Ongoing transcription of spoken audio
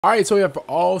Alright, so we have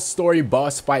all story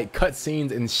boss fight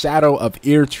cutscenes in Shadow of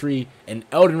Erdtree and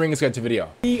Elden Ring. Let's get to the video.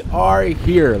 We are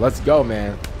here. Let's go,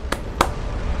 man.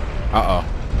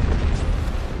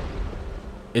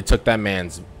 It took that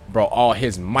man's, bro, all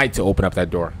his might to open up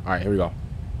that door. Alright, here we go.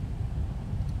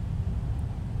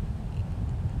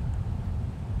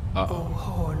 O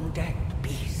horn-decked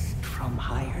beast from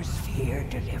higher sphere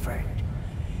delivered,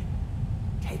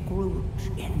 take root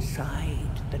inside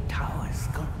the tower's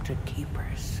sculpted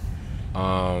keepers.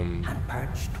 And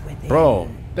perched within, bro,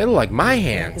 they look like my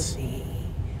hands.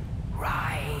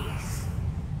 Rise.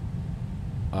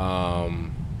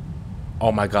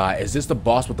 Oh my god, is this the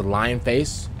boss with the lion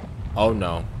face? Oh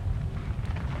no.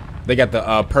 They got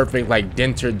the perfect like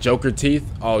dented Joker teeth.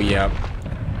 Oh yeah.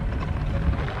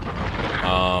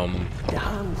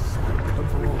 Dance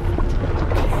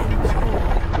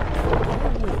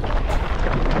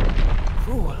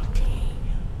cruelty,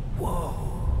 woe,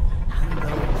 and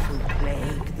those who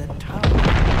plague the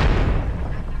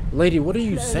tower. Lady, what are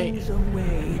you saying? Cleanse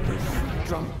away the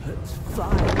strumpet's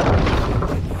fire.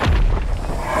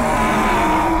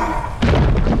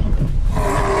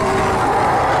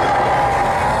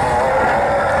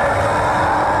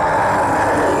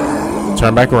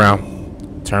 Turn back around.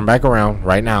 Turn back around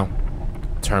right now.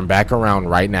 Turn back around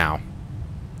right now.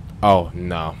 Oh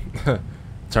no.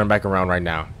 Turn back around right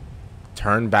now.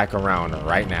 Turn back around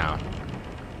right now.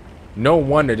 No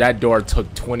wonder that door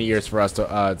took 20 years for us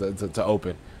to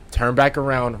open. Turn back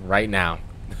around right now.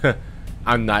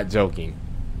 I'm not joking.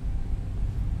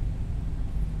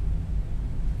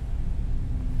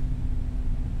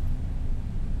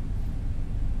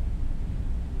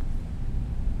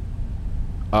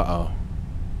 Uh-oh.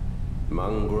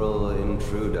 Mongrel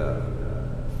intruder.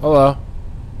 Hello.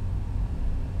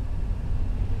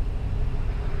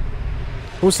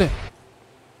 Who's that?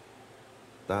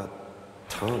 That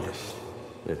tarnished,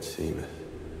 it seemeth.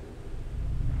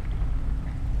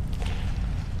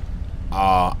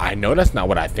 I know that's not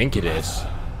what I think it is.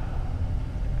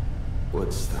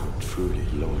 Wouldst thou truly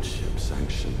lordship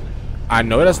sanction? I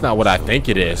know that's not what I think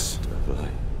it is. Of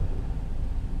light?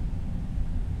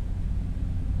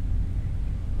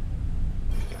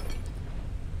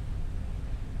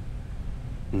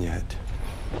 Yet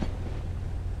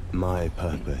my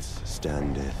purpose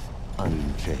standeth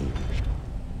unchanged.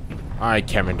 All right,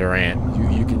 Kevin Durant,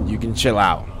 you can chill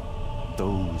out.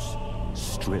 Those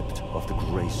stripped of the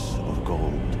grace of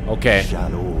gold. Okay, shall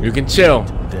you can chill.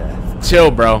 Death.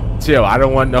 Chill, bro. Chill. I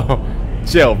don't want no.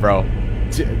 Chill, bro.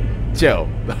 Chill. Chill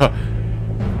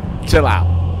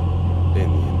out. In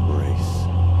the embrace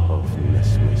of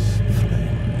Nesmus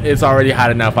flame. It's already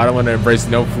hot enough. I don't want to embrace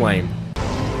no flame.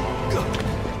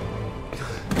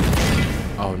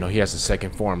 Oh no, he has a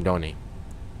second form, don't he?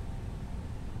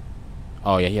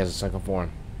 Oh yeah, he has a second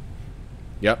form.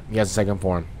 Yep, he has a second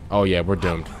form. Oh yeah, we're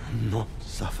doomed. Not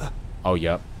suffer. Oh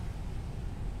yep.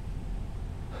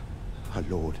 Our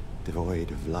Lord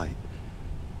devoid of light.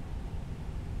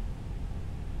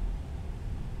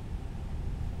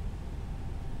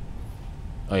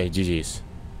 Oh yeah, GG's.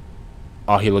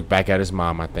 Oh, he looked back at his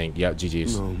mom, I think. Yep,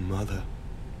 GG's. No, mother.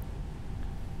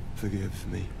 Forgive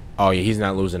me. Oh yeah, he's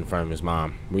not losing in front of his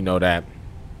mom. We know that.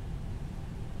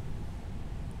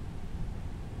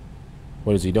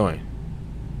 What is he doing?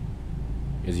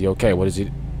 Is he okay? What is he?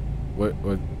 What?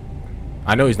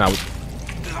 I know he's not.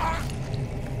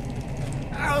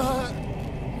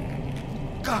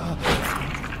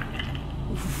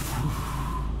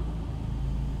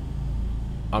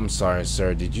 I'm sorry,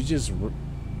 sir. Did you just,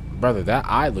 brother? That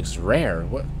eye looks rare.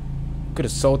 What? Could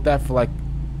have sold that for like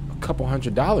a couple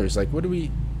 $100. Like, what do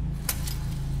we?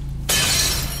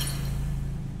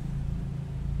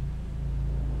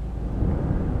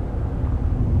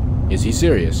 Is he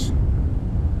serious?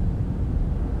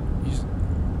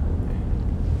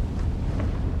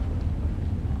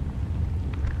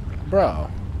 Bro.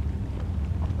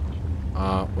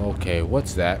 Okay,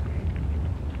 what's that?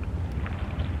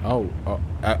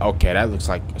 Okay, that looks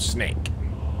like a snake.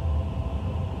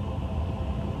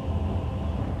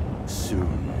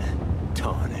 Soon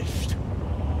tarnished.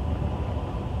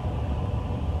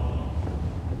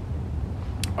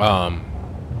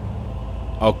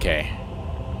 Okay.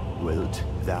 Wilt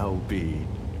thou be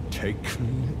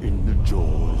taken in the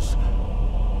jaws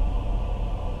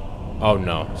Oh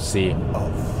no, see.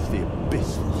 of the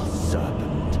abyssal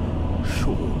serpent,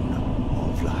 shorn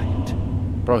of light?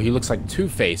 Bro, he looks like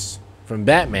Two-Face from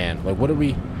Batman. Like, what are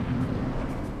we?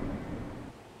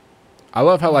 I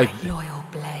love how like Loyal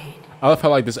blade, I love how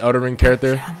like this Elden Ring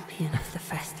character. champion of the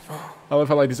festival. I love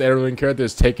how like this Elden Ring character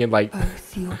is taking like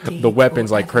Both your the deeds weapons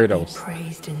will like ever be Kratos.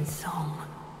 praised in song.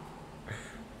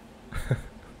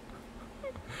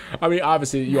 I mean,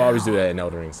 obviously, you always do that in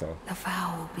Elden Ring, so. The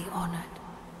vow will be honored,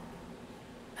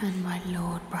 and my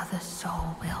lord brother's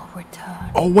soul will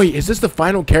return. Oh, wait, is this the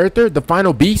final character? The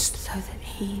final beast? So that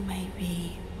he may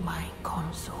be my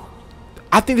consort.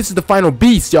 I think this is the final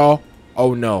beast, y'all.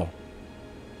 Oh, no.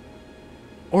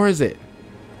 Or is it?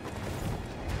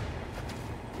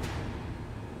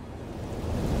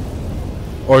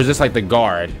 Or is this like the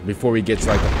guard before we get to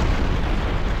like the...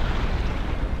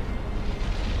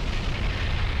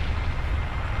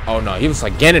 Oh no, he looks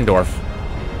like Ganondorf.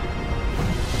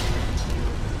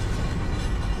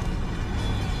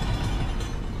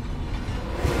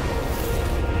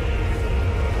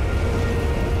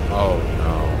 Oh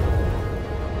no.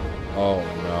 Oh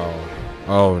no.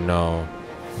 Oh no.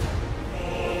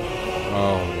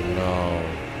 Oh no.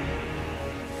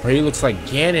 Or he looks like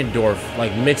Ganondorf,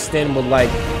 like mixed in with like...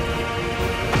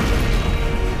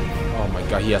 Oh my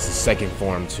god, he has a second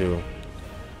form too.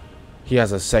 He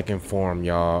has a second form,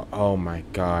 y'all. Oh my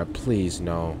god, please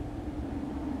no.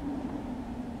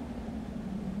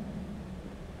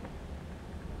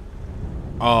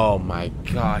 Oh my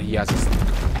god, he has a...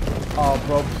 Oh,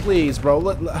 bro, please, bro.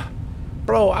 Look,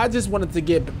 bro, I just wanted to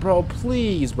get... Bro,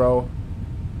 please, bro.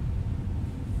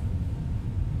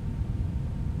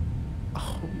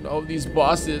 Oh no, these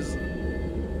bosses.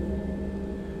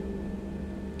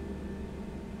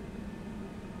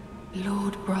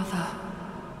 Lord brother.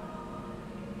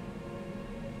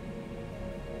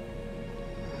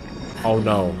 Oh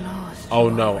no. Oh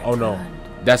no. Oh no.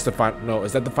 That's the final. No,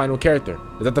 is that the final character?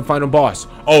 Is that the final boss?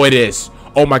 Oh, it is.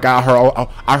 Oh my god,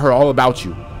 I heard all about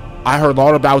you. I heard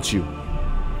all about you.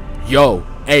 Yo,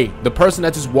 hey, the person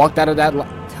that just walked out of that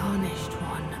Tarnished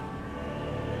one.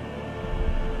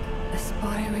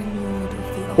 Aspiring lord of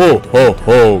the Oh, old oh,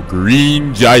 oh,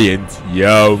 green giant. You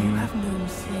Yum. have known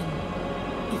sin,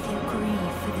 if you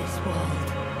grieve for this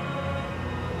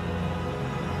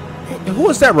world. Who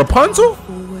is that, Rapunzel?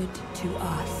 Forward to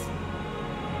us.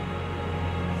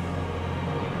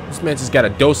 This man just got a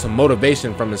dose of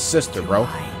motivation from his sister, bro.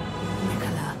 I,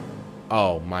 Nicola,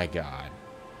 Oh my god.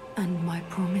 and my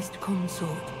promised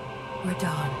consort,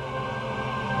 Radahn.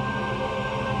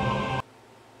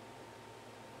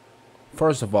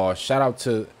 First of all, shout out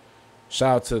to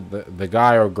the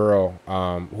guy or girl,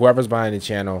 whoever's behind the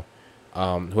channel,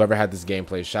 whoever had this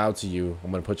gameplay. Shout out to you.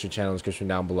 I'm gonna put your channel in the description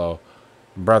down below,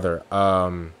 brother.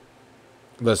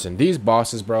 Listen, these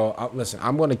bosses, bro. Listen,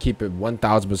 I'm gonna keep it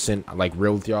 1000% like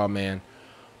real with y'all, man.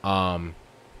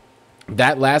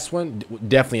 That last one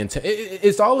definitely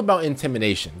it's all about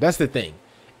intimidation. That's the thing.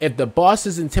 If the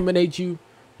bosses intimidate you,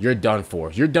 you're done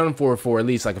for. You're done for at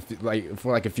least like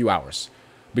a few hours.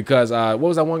 Because what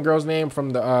was that one girl's name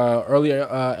from the earlier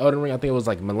Elden Ring? I think it was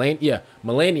like Melania. Yeah,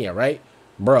 Melania, right?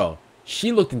 Bro,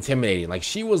 she looked intimidating. Like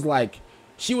she was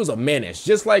a menace.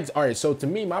 Just like, all right, so to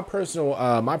me, my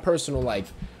personal like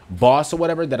boss or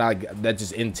whatever that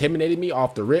just intimidated me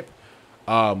off the rip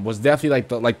was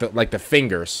definitely like the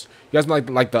fingers. You guys know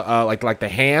like the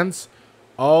hands.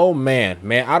 Oh man,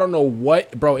 I don't know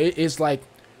what, bro. It's like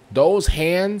those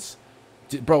hands,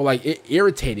 bro. Like it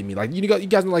irritated me. Like you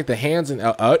guys know like the hands in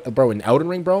bro in Elden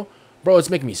Ring, bro. It's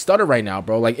making me stutter right now,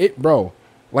 bro. Like it, bro.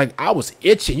 Like I was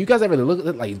itching. You guys ever look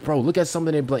at like, bro? Look at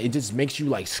something and it just makes you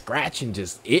like scratch and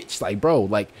just itch. Like, bro,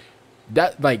 like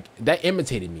that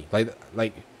imitated me.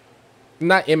 Like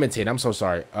not imitate. I'm so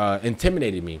sorry.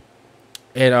 Intimidated me.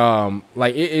 And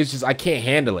like it's just I can't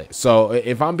handle it. So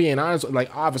if I'm being honest,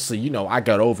 like obviously I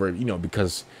got over it,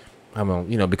 because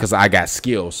because I got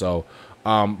skill. So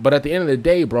but at the end of the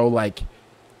day, bro, like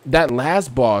that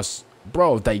last boss,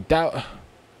 bro, like that.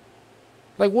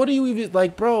 Like, what do you even,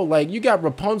 like, bro, like, you got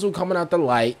Rapunzel coming out the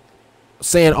light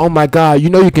saying, oh, my God,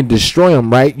 you can destroy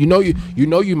him, right?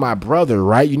 You my brother,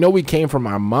 right? We came from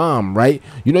our mom, right?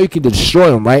 You can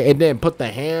destroy him, right? And then put the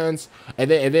hands, and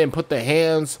then put the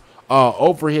hands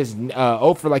over his,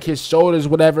 over, like, his shoulders,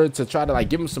 whatever, to try to, like,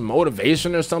 give him some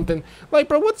motivation or something. Like,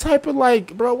 bro, what type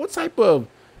of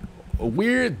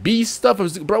weird beast stuff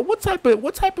is, bro, what type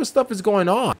of stuff is going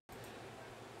on?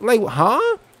 Like,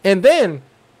 huh? And then...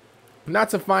 not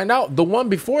to find out, the one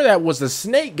before that was the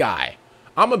snake guy.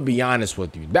 I'm gonna be honest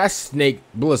with you. That snake,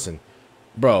 listen,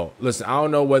 bro, listen, I don't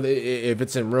know whether if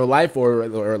it's in real life or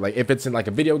like if it's in like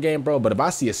a video game, bro, but if I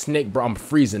see a snake, bro, I'm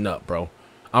freezing up, bro.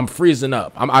 I'm freezing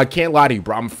up. I can't lie to you,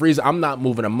 bro. I'm freezing. I'm not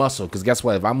moving a muscle, because guess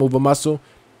what? If I move a muscle,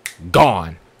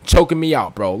 gone. Choking me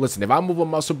out, bro. Listen, if I move a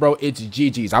muscle, bro, it's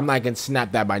GG's. I'm not gonna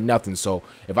snap that by nothing. So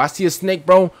if I see a snake,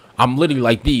 bro, I'm literally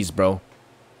like these, bro.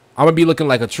 I'm gonna be looking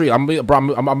like a tree. I'm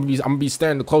gonna be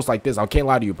staring close like this. I can't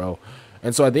lie to you, bro.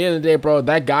 And so at the end of the day, bro,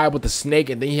 that guy with the snake,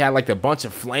 and then he had like a bunch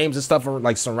of flames and stuff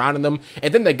like surrounding them,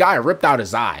 and then the guy ripped out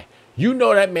his eye. You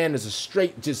know that man is a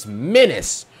straight just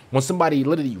menace when somebody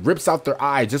literally rips out their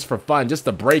eye just for fun, just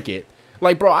to break it.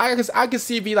 Like, bro, I could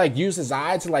see if he like used his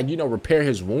eye to like, you know, repair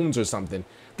his wounds or something.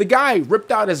 The guy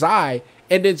ripped out his eye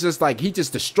and then just like he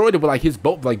just destroyed it with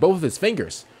like both of his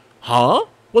fingers. Huh?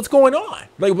 What's going on?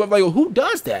 Like who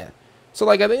does that? So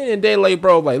like at the end of the day, like,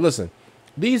 bro, like, listen,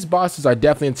 these bosses are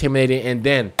definitely intimidating. And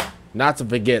then, not to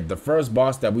forget, the first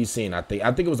boss that we seen, I think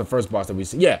it was the first boss that we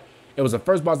seen. Yeah, it was the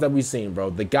first boss that we seen, bro.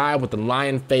 The guy with the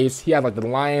lion face. He had like the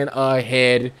lion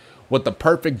head with the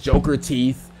perfect Joker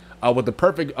teeth, with the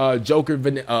perfect Joker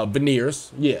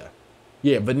veneers. Yeah,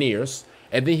 veneers.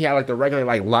 And then he had like the regular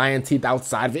like lion teeth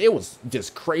outside of it. It was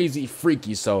just crazy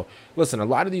freaky. So listen, a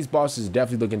lot of these bosses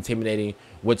definitely look intimidating,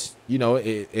 which, you know,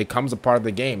 it comes a part of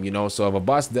the game, you know. So if a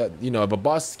boss that, you know, if a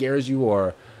boss scares you,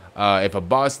 or if a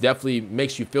boss definitely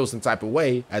makes you feel some type of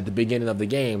way at the beginning of the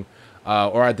game,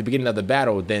 or at the beginning of the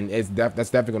battle, then that's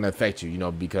definitely going to affect you, you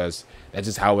know, because that's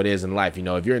just how it is in life. You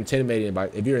know, if you're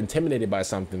intimidated by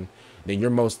something, then you're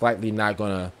most likely not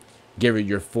going to give it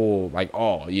your full like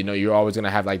all. You know, you're always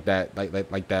gonna have like that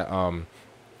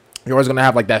you're always gonna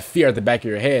have like that fear at the back of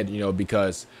your head, you know,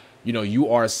 because, you know, you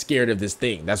are scared of this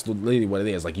thing. That's literally what it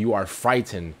is. Like, you are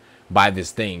frightened by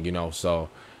this thing, you know. So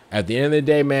at the end of the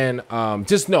day, man,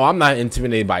 just know I'm not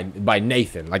intimidated by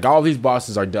Nathan. Like, all these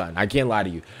bosses are done. I can't lie to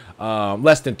you.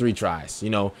 Less than 3 tries, you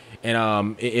know.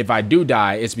 And if I do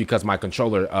die, it's because my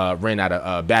controller ran out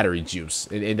of battery juice.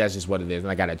 That's just what it is,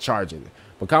 and I gotta charge it.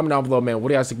 But comment down below, man, what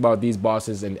do you guys think about these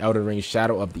bosses in Elden Ring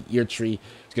Shadow of the Erdtree?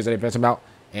 Just get some out,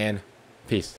 and peace.